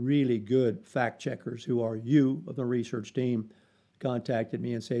my really good fact checkers, who are you of the research team, contacted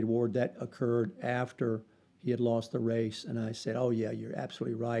me and said, Ward, that occurred after he had lost the race. And I said, oh yeah, you're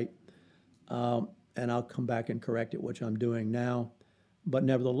absolutely right. And I'll come back and correct it, which I'm doing now. But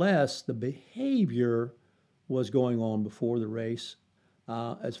nevertheless, the behavior was going on before the race,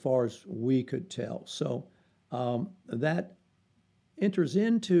 as far as we could tell. So that enters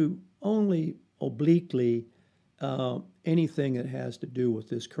into only obliquely anything that has to do with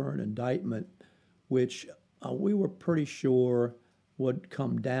this current indictment, which we were pretty sure would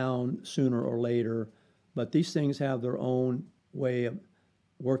come down sooner or later. But these things have their own way of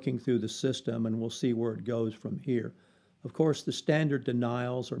working through the system, and we'll see where it goes from here. Of course, the standard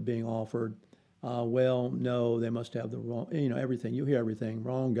denials are being offered. Well, no, they must have the wrong, everything. You hear everything,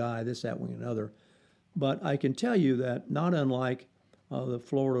 wrong guy, this, that, and another. But I can tell you that not unlike the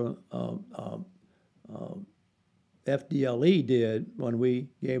Florida FDLE did when we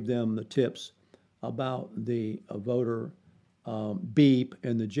gave them the tips about the voter beep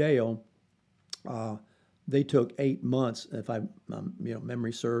in the jail, they took 8 months. If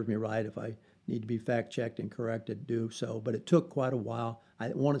memory serves me right, if I need to be fact-checked and corrected, do so. But it took quite a while. I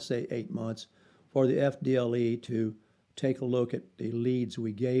want to say 8 months for the FDLE to take a look at the leads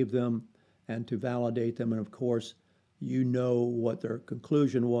we gave them and to validate them. And of course, you know what their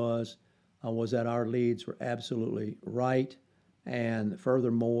conclusion was that our leads were absolutely right. And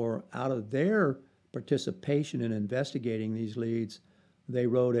furthermore, out of their participation in investigating these leads, they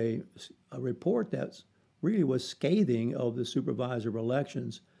wrote a report that really was scathing of the supervisor of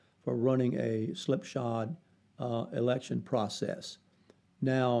elections for running a slipshod election process.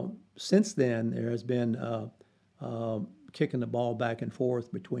 Now, since then, there has been kicking the ball back and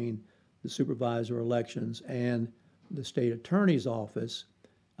forth between the supervisor of elections and the state attorney's office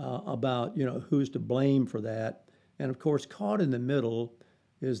about who's to blame for that. And of course, caught in the middle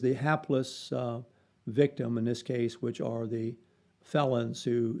is the hapless victim in this case, which are the felons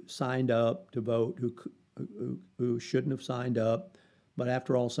who signed up to vote, who shouldn't have signed up. But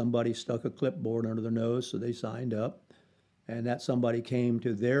after all, somebody stuck a clipboard under their nose, so they signed up. And that somebody came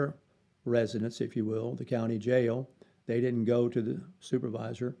to their residence, if you will, the county jail. They didn't go to the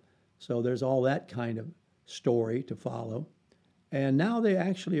supervisor. So there's all that kind of story to follow. And now they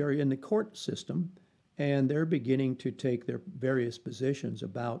actually are in the court system, and they're beginning to take their various positions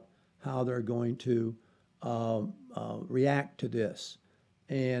about how they're going to react to this.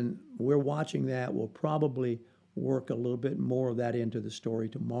 And we're watching that. We'll probably work a little bit more of that into the story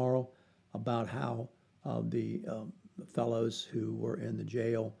tomorrow about how the fellows who were in the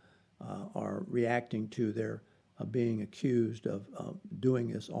jail are reacting to their being accused of doing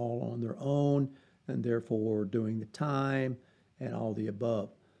this all on their own and therefore doing the time and all the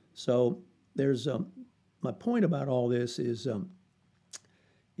above. So there's my point about all this is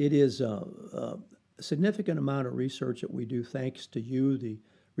it is a significant amount of research that we do thanks to you, the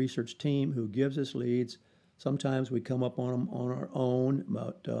research team who gives us leads. Sometimes we come up on them on our own,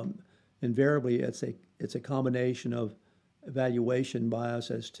 but invariably it's a combination of evaluation by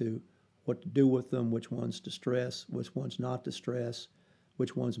us as to what to do with them, which ones to stress, which ones not to stress,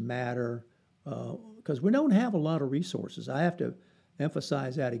 which ones matter, because we don't have a lot of resources. I have to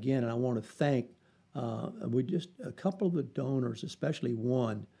emphasize that again, and I want to thank a couple of the donors, especially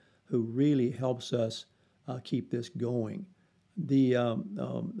one who really helps us keep this going. I'll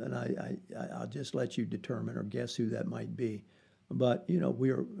just let you determine or guess who that might be. But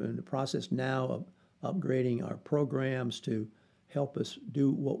we are in the process now of upgrading our programs to help us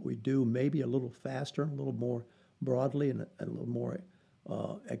do what we do, maybe a little faster, a little more broadly, and a little more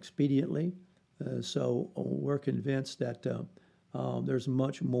expediently. So we're convinced that there's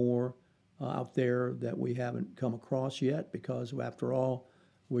much more out there that we haven't come across yet, because after all,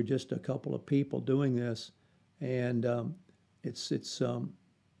 we're just a couple of people doing this, and it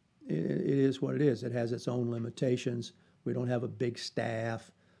is what it is. It has its own limitations. We don't have a big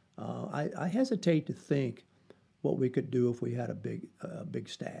staff. I hesitate to think what we could do if we had a big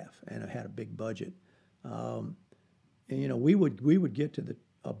staff and had a big budget. We would get to the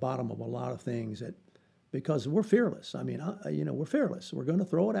bottom of a lot of things because we're fearless. I mean, we're fearless. We're going to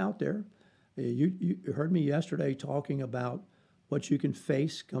throw it out there. You heard me yesterday talking about what you can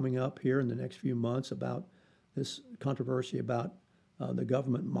face coming up here in the next few months about this controversy about the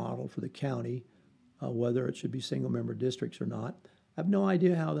government model for the county, whether it should be single-member districts or not. I have no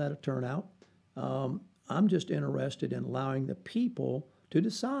idea how that'll turn out. I'm just interested in allowing the people to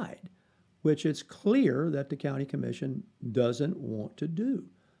decide, which it's clear that the county commission doesn't want to do.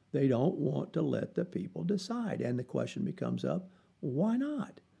 They don't want to let the people decide. And the question becomes up, why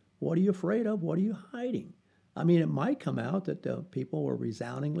not? What are you afraid of? What are you hiding? I mean, it might come out that the people will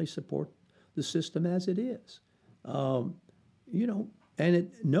resoundingly support the system as it is. And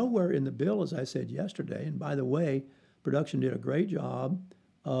nowhere in the bill, as I said yesterday, and by the way, production did a great job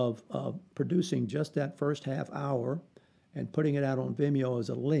of producing just that first half hour and putting it out on Vimeo as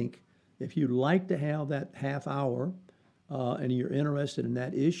a link. If you'd like to have that half hour and you're interested in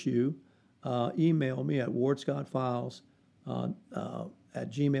that issue, email me at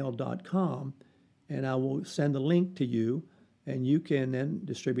wardscottfiles@gmail.com, and I will send the link to you, and you can then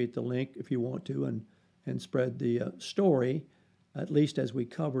distribute the link if you want to and spread the story, at least as we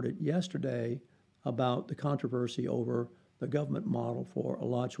covered it yesterday, about the controversy over the government model for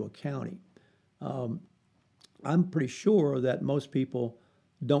Alachua County. I'm pretty sure that most people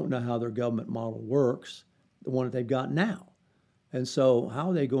don't know how their government model works, the one that they've got now. And so how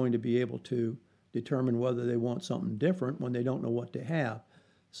are they going to be able to determine whether they want something different when they don't know what they have?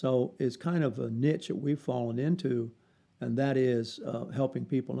 So it's kind of a niche that we've fallen into, and that is helping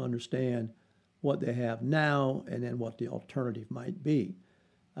people understand what they have now and then what the alternative might be.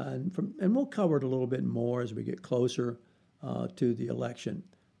 And we'll cover it a little bit more as we get closer to the election.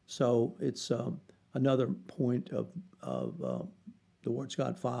 So it's another point of the Ward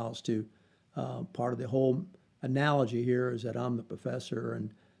Scott Files to part of the whole analogy here is that I'm the professor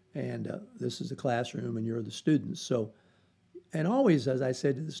and this is the classroom and you're the students. So, and always, as I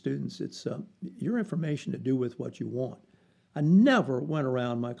said to the students, it's your information to do with what you want. I never went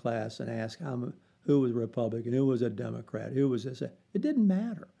around my class and asked who was a Republican, who was a Democrat, who was this. It didn't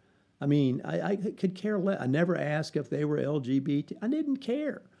matter. I mean, I could care less. I never asked if they were LGBT. I didn't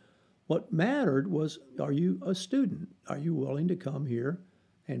care. What mattered was, are you a student? Are you willing to come here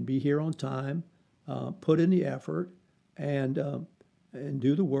and be here on time, put in the effort, and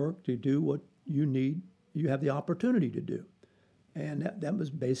do the work to do what you need, you have the opportunity to do? And that was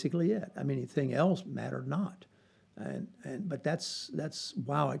basically it. I mean, anything else mattered not. But that's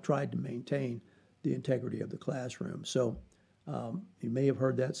why I tried to maintain the integrity of the classroom. So you may have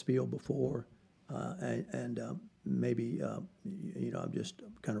heard that spiel before, and maybe I'm just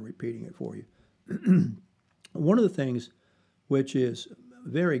kind of repeating it for you. One of the things which is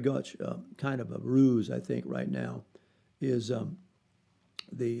very much kind of a ruse, I think, right now, is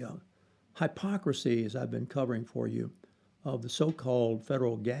the hypocrisy, as I've been covering for you, of the so-called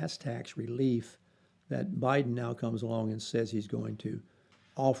federal gas tax relief that Biden now comes along and says he's going to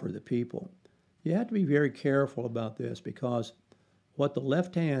offer the people. You have to be very careful about this, because what the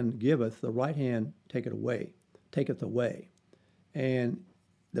left hand giveth, the right hand taketh away. And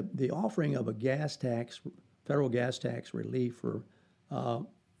the offering of a gas tax, federal gas tax relief for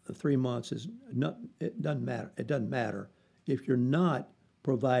 3 months is not. It doesn't matter. It doesn't matter if you're not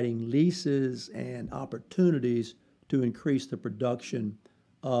providing leases and opportunities to increase the production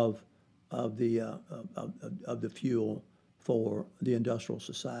of the fuel for the industrial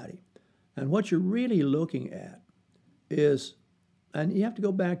society. And what you're really looking at is, and you have to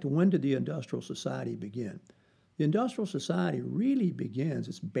go back to, when did the industrial society begin? The industrial society really begins,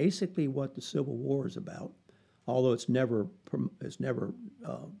 it's basically what the Civil War is about, although it's never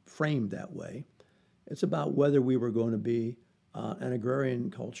framed that way. It's about whether we were going to be an agrarian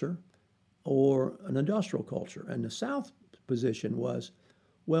culture or an industrial culture. And the South position was,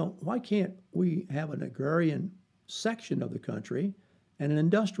 well, why can't we have an agrarian section of the country and an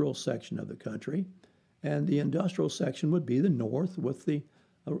industrial section of the country? And the industrial section would be the North with the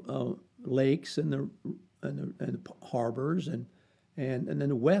lakes and the harbors, and then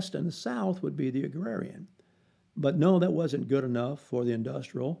the West and the South would be the agrarian. But no, that wasn't good enough for the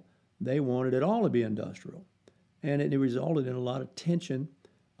industrial. They wanted it all to be industrial. And it resulted in a lot of tension,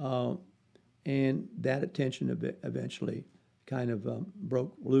 and that tension eventually kind of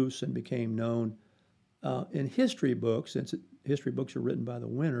broke loose and became known in history books, since history books are written by the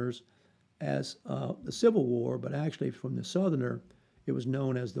winners, as the Civil War, but actually from the Southerner, it was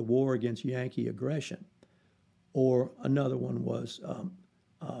known as the War Against Yankee Aggression. Or another one was,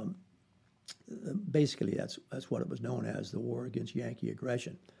 basically that's what it was known as, the War Against Yankee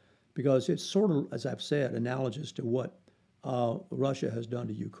Aggression, because it's sort of, as I've said, analogous to what Russia has done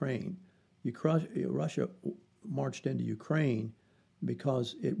to Ukraine. Russia marched into Ukraine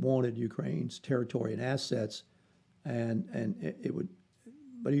because it wanted Ukraine's territory and assets,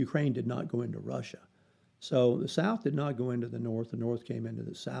 but Ukraine did not go into Russia. So the South did not go into the North came into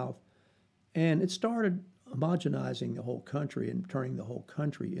the South, and it started homogenizing the whole country and turning the whole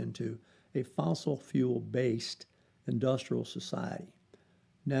country into a fossil fuel-based industrial society.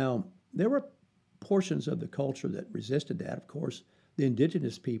 Now, there were portions of the culture that resisted that. Of course, the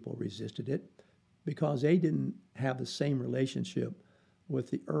indigenous people resisted it because they didn't have the same relationship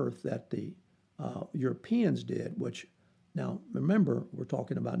with the earth that the Europeans did, which, now remember, we're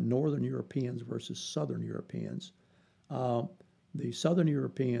talking about Northern Europeans versus Southern Europeans. The Southern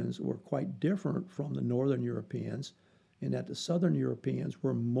Europeans were quite different from the Northern Europeans in that the Southern Europeans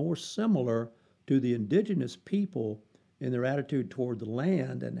were more similar to the indigenous people in their attitude toward the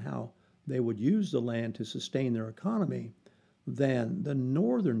land and how they would use the land to sustain their economy than the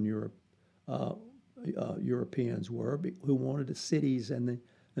Northern Europeans were, who wanted the cities and the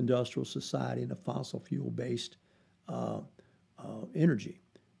industrial society and the fossil fuel-based energy.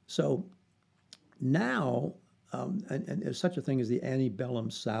 So now, and there's such a thing as the antebellum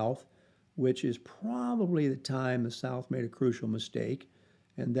South, which is probably the time the South made a crucial mistake,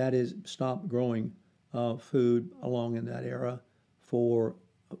 and that is stop growing food along in that era for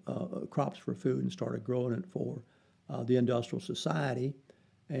crops for food and started growing it for the industrial society.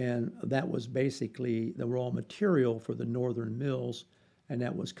 And that was basically the raw material for the northern mills, and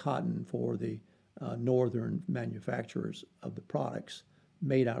that was cotton for the northern manufacturers of the products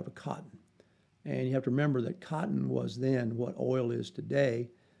made out of cotton. And you have to remember that cotton was then what oil is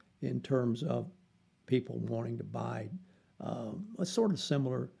today in terms of people wanting to buy. It's sort of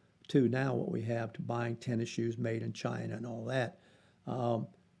similar to now what we have to buying tennis shoes made in China and all that.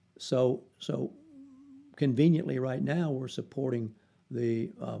 So conveniently right now we're supporting the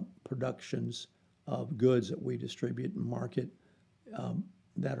productions of goods that we distribute and market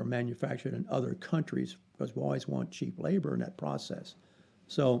that are manufactured in other countries, because we always want cheap labor in that process.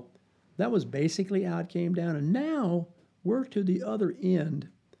 So that was basically how it came down. And now we're to the other end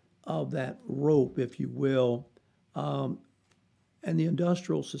of that rope, if you will, and the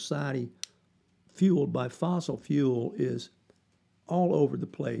industrial society fueled by fossil fuel is all over the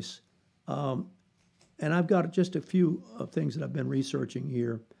place. And I've got just a few things that I've been researching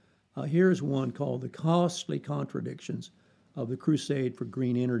here. Here's one called The Costly Contradictions of the Crusade for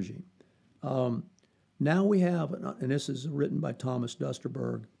Green Energy. Now we have, and this is written by Thomas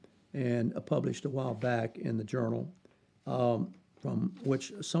Dusterberg and published a while back in the journal, from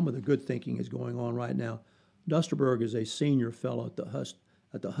which some of the good thinking is going on right now. Dusterberg is a senior fellow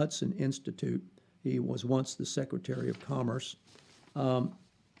at the Hudson Institute. He was once the Secretary of Commerce.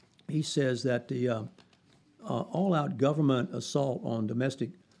 He says that the all-out government assault on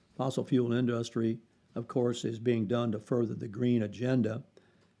domestic fossil fuel industry, of course, is being done to further the green agenda.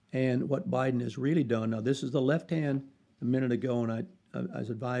 And what Biden has really done, now this is the left hand a minute ago, and I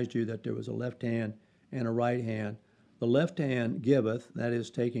advised you that there was a left hand and a right hand. The left hand giveth, that is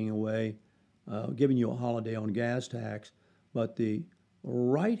taking away, giving you a holiday on gas tax, but the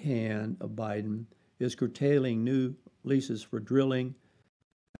right hand of Biden is curtailing new leases for drilling,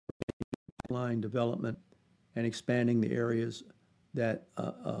 pipeline development, and expanding the areas that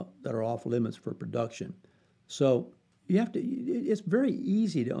are off limits for production. So you have to. It's very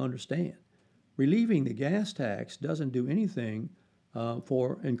easy to understand. Relieving the gas tax doesn't do anything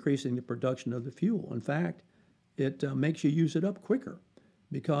for increasing the production of the fuel. In fact, it makes you use it up quicker,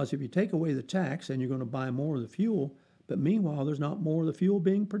 because if you take away the tax, then you're going to buy more of the fuel, but meanwhile, there's not more of the fuel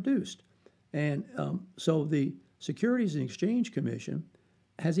being produced. And so the Securities and Exchange Commission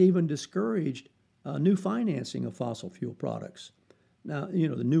has even discouraged new financing of fossil fuel products. Now,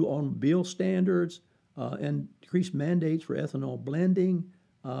 the new automobile standards and increased mandates for ethanol blending,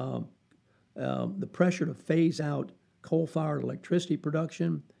 the pressure to phase out coal-fired electricity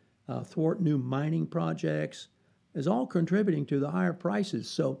production, thwart new mining projects, is all contributing to the higher prices.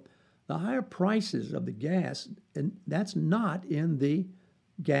 So the higher prices of the gas, and that's not in the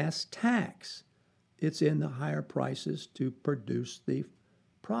gas tax. It's in the higher prices to produce the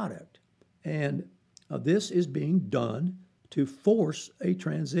product. And this is being done to force a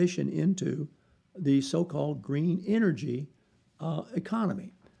transition into the so-called green energy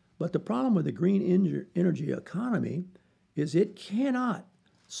economy. But the problem with the green energy economy is it cannot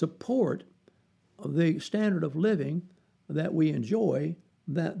support the standard of living that we enjoy,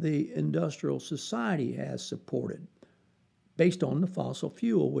 that the industrial society has supported, based on the fossil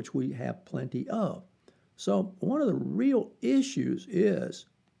fuel, which we have plenty of. So one of the real issues is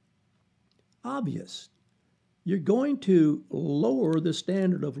obvious. You're going to lower the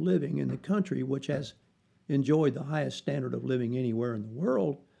standard of living in the country, which has enjoyed the highest standard of living anywhere in the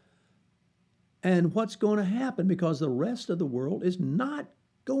world. And what's going to happen? Because the rest of the world is not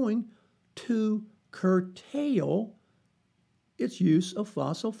going to curtail its use of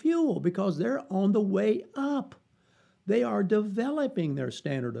fossil fuel because they're on the way up. They are developing their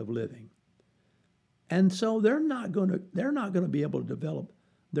standard of living. And so they're not going to be able to develop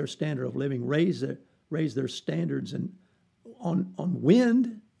their standard of living, raise their standards on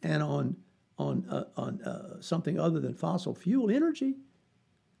wind and on something other than fossil fuel energy.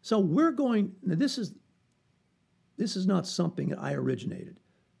 So this is not something that I originated.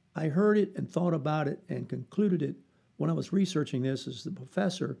 I heard it and thought about it and concluded it when I was researching this as the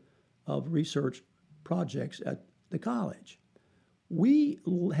professor of research projects at the college. We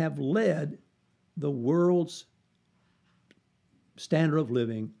have led the world's standard of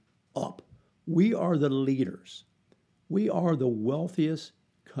living up. We are the leaders. We are the wealthiest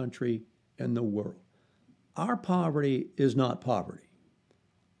country in the world. Our poverty is not poverty.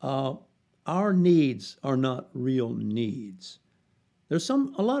 Our needs are not real needs. There's a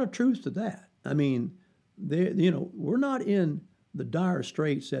lot of truth to that. I mean, we're not in the dire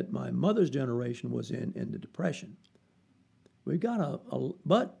straits that my mother's generation was in the Depression. We've got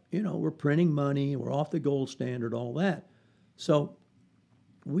but we're printing money, we're off the gold standard, all that. So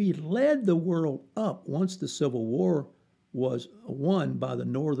we led the world up once the Civil War was won by the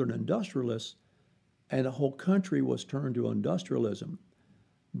Northern industrialists and the whole country was turned to industrialism.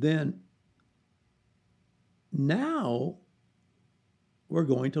 Then now we're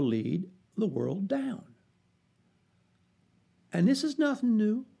going to lead the world down. And this is nothing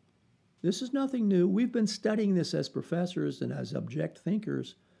new. This is nothing new. We've been studying this as professors and as objective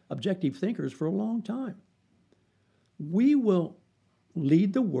thinkers for a long time. We will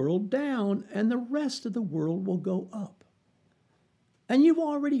lead the world down and the rest of the world will go up. And you've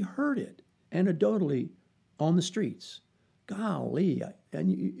already heard it anecdotally on the streets. Golly,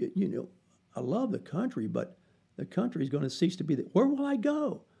 I love the country, but the country is going to cease to be where will I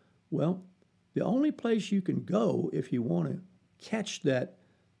go? Well, the only place you can go if you want to catch that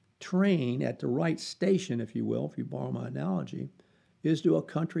train at the right station, if you will, if you borrow my analogy, is to a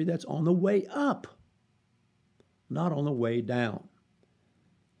country that's on the way up, not on the way down.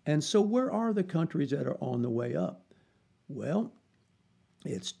 And so where are the countries that are on the way up? Well,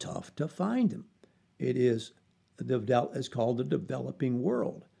 it's tough to find them. It's called the developing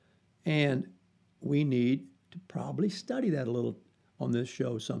world. And we need to probably study that a little on this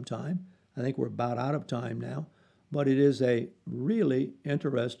show sometime. I think we're about out of time now, but it is a really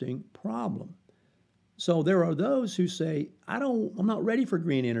interesting problem. So there are those who say, I'm not ready for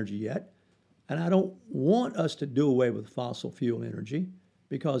green energy yet, and I don't want us to do away with fossil fuel energy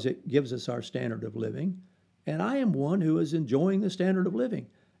because it gives us our standard of living. And I am one who is enjoying the standard of living,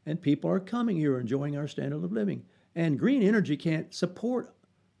 and people are coming here enjoying our standard of living. And green energy can't support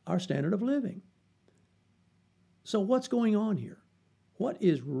our standard of living. So what's going on here? What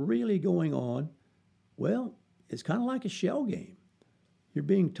is really going on? Well, it's kind of like a shell game. You're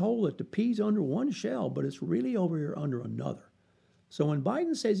being told that the pea's under one shell, but it's really over here under another. So when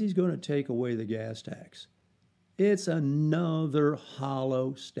Biden says he's going to take away the gas tax, it's another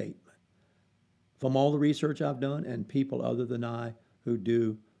hollow statement. From all the research I've done and people other than I who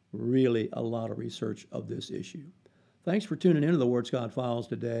do really a lot of research of this issue. Thanks for tuning into the Ward Scott Files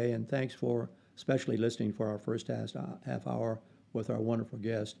today, and thanks for especially listening for our first half hour with our wonderful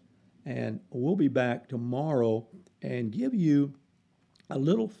guest. And we'll be back tomorrow and give you a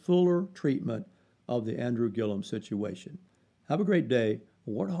little fuller treatment of the Andrew Gillum situation. Have a great day.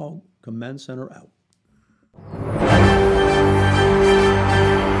 Warthog Command Center out.